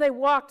 As they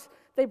walked,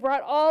 They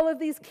brought all of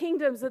these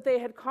kingdoms that they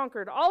had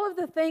conquered, all of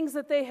the things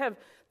that they have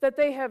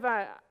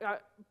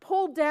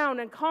pulled down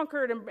and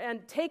conquered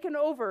and taken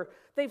over.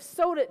 They've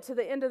sewed it to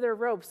the end of their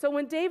robe. So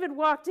when David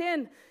walked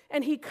in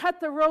and he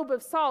cut the robe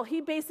of Saul,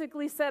 he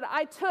basically said,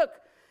 I took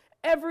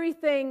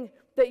everything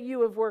that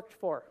you have worked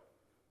for.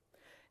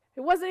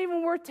 It wasn't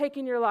even worth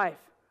taking your life.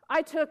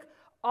 I took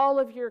all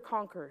of your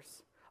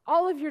conquers,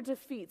 all of your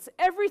defeats,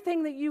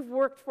 everything that you've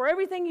worked for,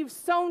 everything you've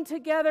sewn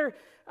together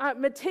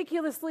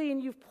meticulously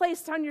and you've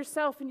placed on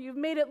yourself and you've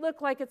made it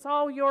look like it's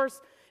all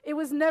yours. It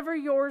was never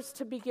yours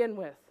to begin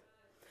with.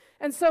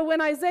 And so when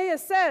Isaiah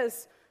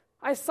says,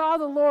 I saw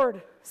the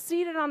Lord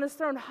seated on his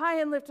throne, high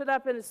and lifted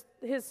up, and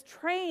his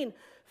train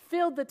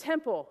filled the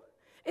temple,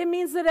 it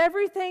means that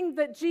everything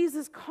that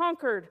Jesus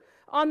conquered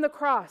on the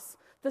cross,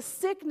 the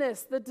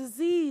sickness, the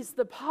disease,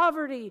 the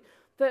poverty,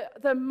 the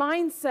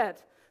mindset,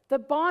 the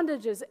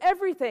bondages,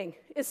 everything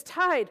is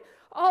tied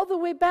all the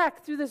way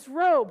back through this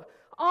robe,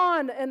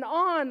 on and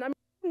on. I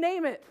mean,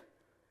 name it.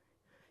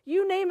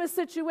 You name a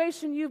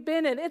situation you've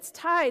been in, it's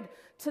tied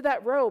to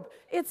that robe.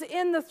 It's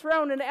in the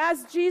throne. And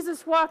as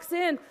Jesus walks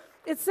in,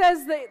 it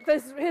says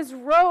that his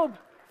robe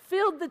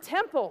filled the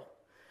temple.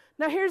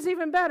 Now here's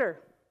even better.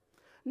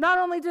 Not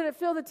only did it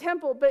fill the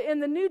temple, but in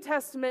the New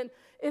Testament,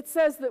 it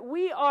says that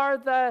we are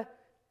the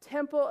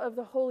temple of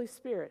the Holy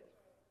Spirit.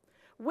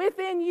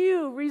 Within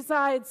you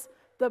resides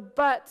the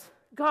but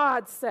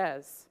God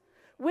says.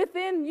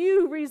 Within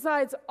you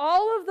resides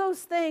all of those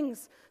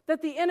things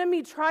that the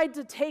enemy tried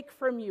to take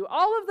from you.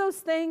 All of those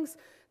things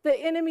the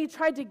enemy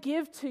tried to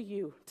give to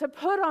you, to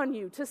put on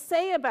you, to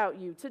say about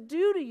you, to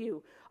do to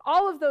you.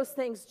 All of those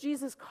things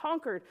Jesus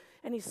conquered,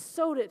 and he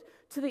sewed it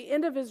to the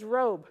end of his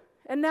robe.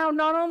 And now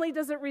not only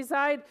does it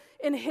reside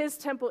in his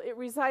temple, it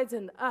resides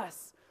in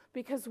us,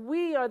 because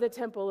we are the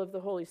temple of the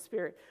Holy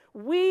Spirit.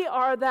 We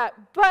are that,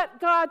 but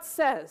God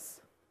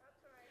says.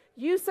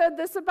 You said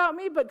this about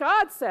me, but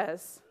God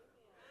says.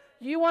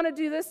 You want to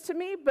do this to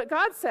me, but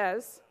God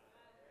says.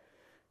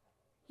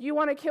 You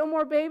want to kill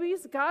more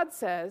babies? God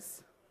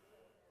says.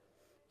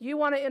 You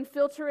want to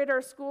infiltrate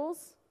our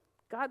schools?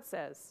 God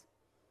says.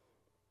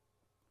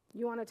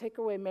 You want to take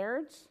away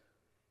marriage?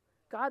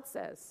 God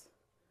says.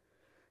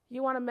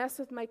 You want to mess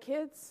with my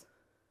kids?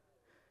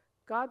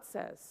 God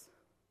says.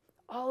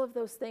 All of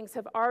those things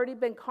have already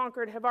been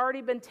conquered, have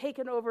already been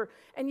taken over,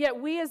 and yet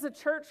we as a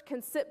church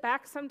can sit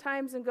back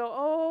sometimes and go,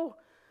 oh,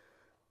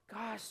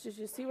 gosh, did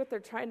you see what they're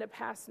trying to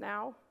pass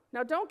now?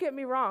 Now, don't get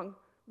me wrong.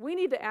 We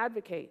need to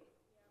advocate.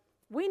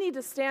 We need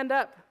to stand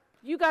up.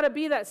 You got to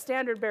be that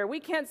standard bearer. We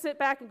can't sit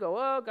back and go,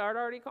 oh, God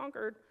already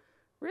conquered.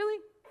 Really?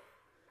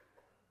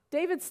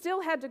 David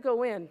still had to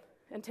go in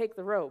and take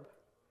the robe.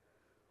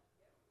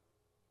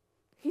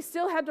 He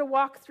still had to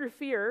walk through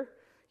fear.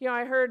 You know,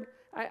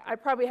 I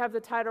probably have the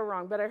title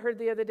wrong, but I heard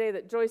the other day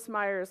that Joyce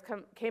Myers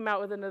came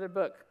out with another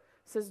book.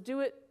 It says,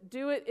 do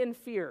it in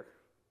fear.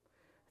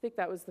 I think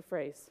that was the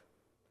phrase.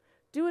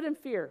 Do it in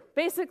fear.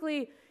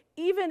 Basically,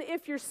 even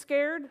if you're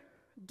scared,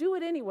 do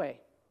it anyway.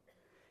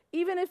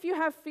 Even if you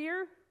have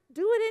fear,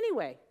 do it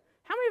anyway.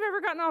 How many have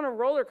ever gotten on a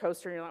roller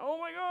coaster and you're like, oh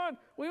my God,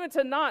 we went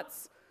to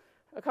Knott's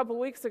a couple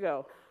weeks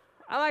ago.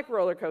 I like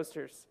roller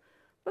coasters.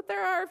 But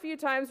there are a few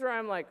times where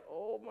I'm like,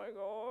 oh my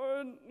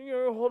God,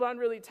 you hold on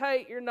really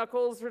tight, your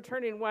knuckles are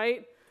turning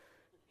white.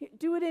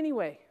 Do it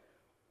anyway.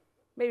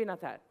 Maybe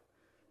not that.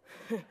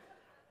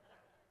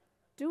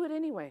 Do it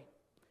anyway.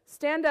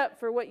 Stand up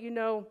for what you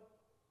know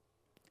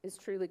is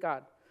truly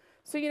God.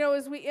 So,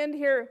 as we end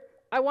here,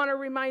 I want to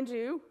remind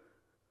you,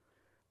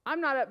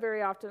 I'm not up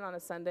very often on a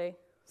Sunday.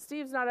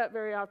 Steve's not up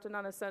very often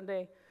on a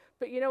Sunday.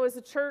 But, as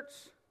a church,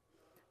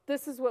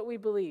 this is what we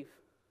believe.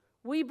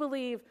 We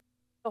believe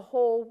the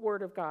whole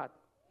Word of God.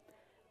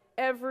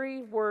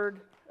 Every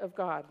word of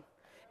God,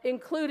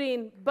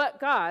 including, but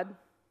God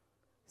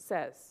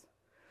says.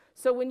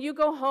 So when you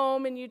go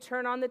home and you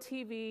turn on the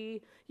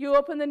TV, you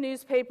open the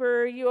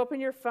newspaper, you open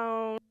your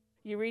phone,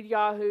 you read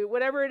Yahoo,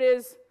 whatever it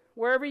is,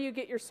 wherever you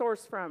get your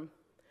source from,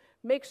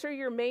 make sure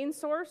your main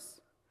source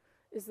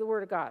is the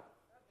Word of God.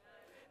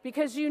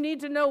 Because you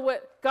need to know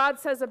what God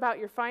says about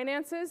your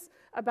finances,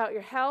 about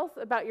your health,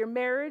 about your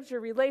marriage,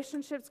 your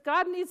relationships.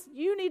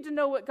 You need to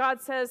know what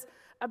God says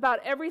about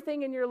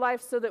everything in your life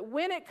so that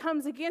when it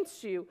comes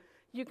against you,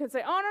 you can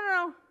say, oh,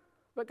 no,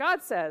 but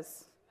God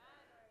says,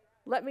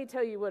 let me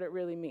tell you what it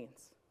really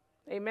means.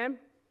 Amen?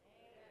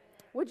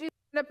 Would you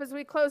stand up as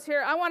we close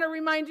here? I want to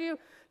remind you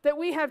that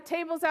we have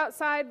tables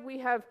outside. We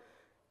have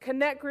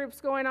connect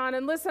groups going on.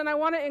 And listen, I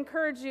want to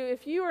encourage you,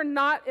 if you are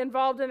not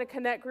involved in a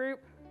connect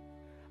group,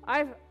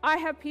 I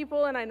have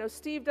people, and I know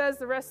Steve does,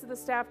 the rest of the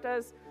staff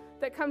does,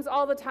 that comes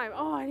all the time.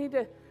 Oh,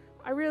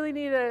 I really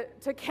need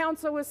to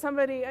counsel with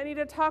somebody. I need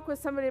to talk with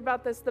somebody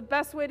about this. The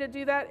best way to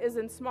do that is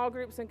in small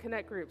groups and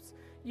connect groups.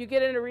 You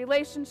get in a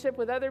relationship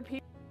with other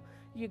people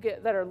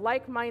that are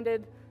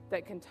like-minded,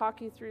 that can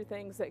talk you through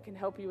things, that can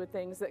help you with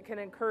things, that can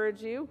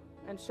encourage you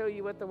and show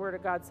you what the Word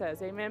of God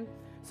says. Amen?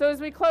 So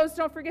as we close,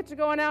 don't forget to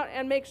go on out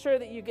and make sure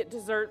that you get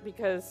dessert,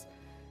 because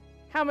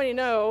how many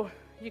know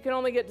you can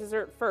only get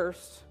dessert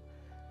first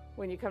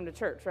when you come to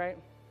church, right?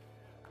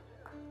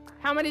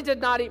 How many did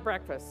not eat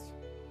breakfast?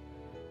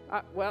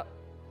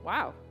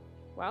 Wow.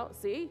 Well,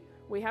 see,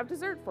 we have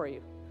dessert for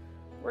you.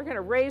 We're going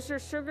to raise your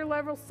sugar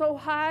level so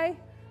high,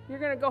 you're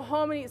going to go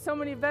home and eat so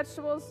many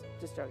vegetables.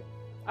 Just joking.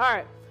 All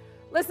right.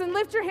 Listen,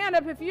 lift your hand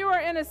up if you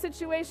are in a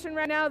situation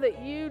right now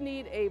that you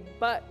need a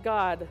but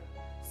God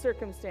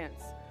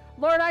circumstance.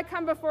 Lord, I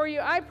come before you.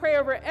 I pray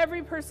over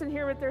every person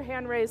here with their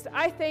hand raised.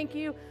 I thank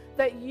you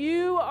that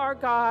you are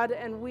God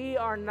and we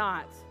are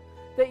not.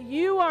 That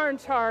you are in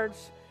charge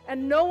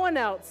and no one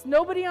else.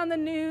 Nobody on the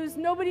news,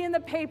 nobody in the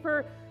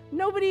paper,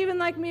 nobody even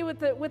like me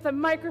with a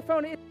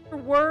microphone. It's the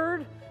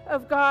word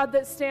of God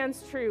that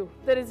stands true,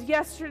 that is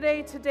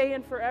yesterday, today,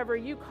 and forever.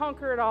 You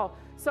conquer it all.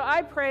 So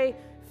I pray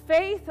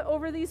faith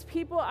over these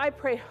people. I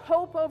pray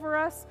hope over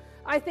us.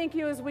 I thank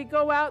you as we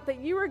go out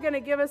that you are going to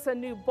give us a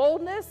new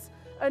boldness,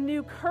 a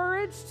new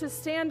courage to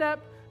stand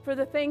up for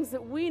the things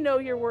that we know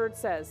your word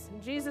says.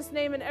 In Jesus'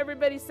 name, and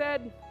everybody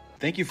said,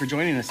 Thank you for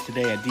joining us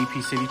today at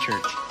DP City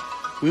Church.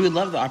 We would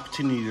love the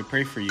opportunity to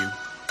pray for you,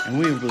 and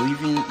we are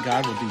believing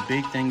God will do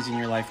big things in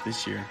your life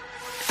this year.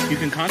 You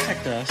can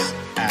contact us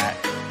at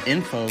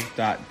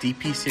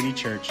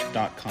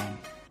info.dpcitychurch.com.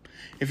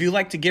 If you'd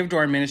like to give to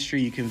our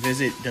ministry, you can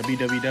visit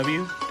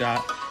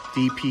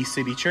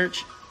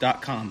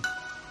www.dpcitychurch.com.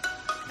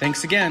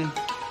 Thanks again.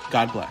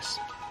 God bless.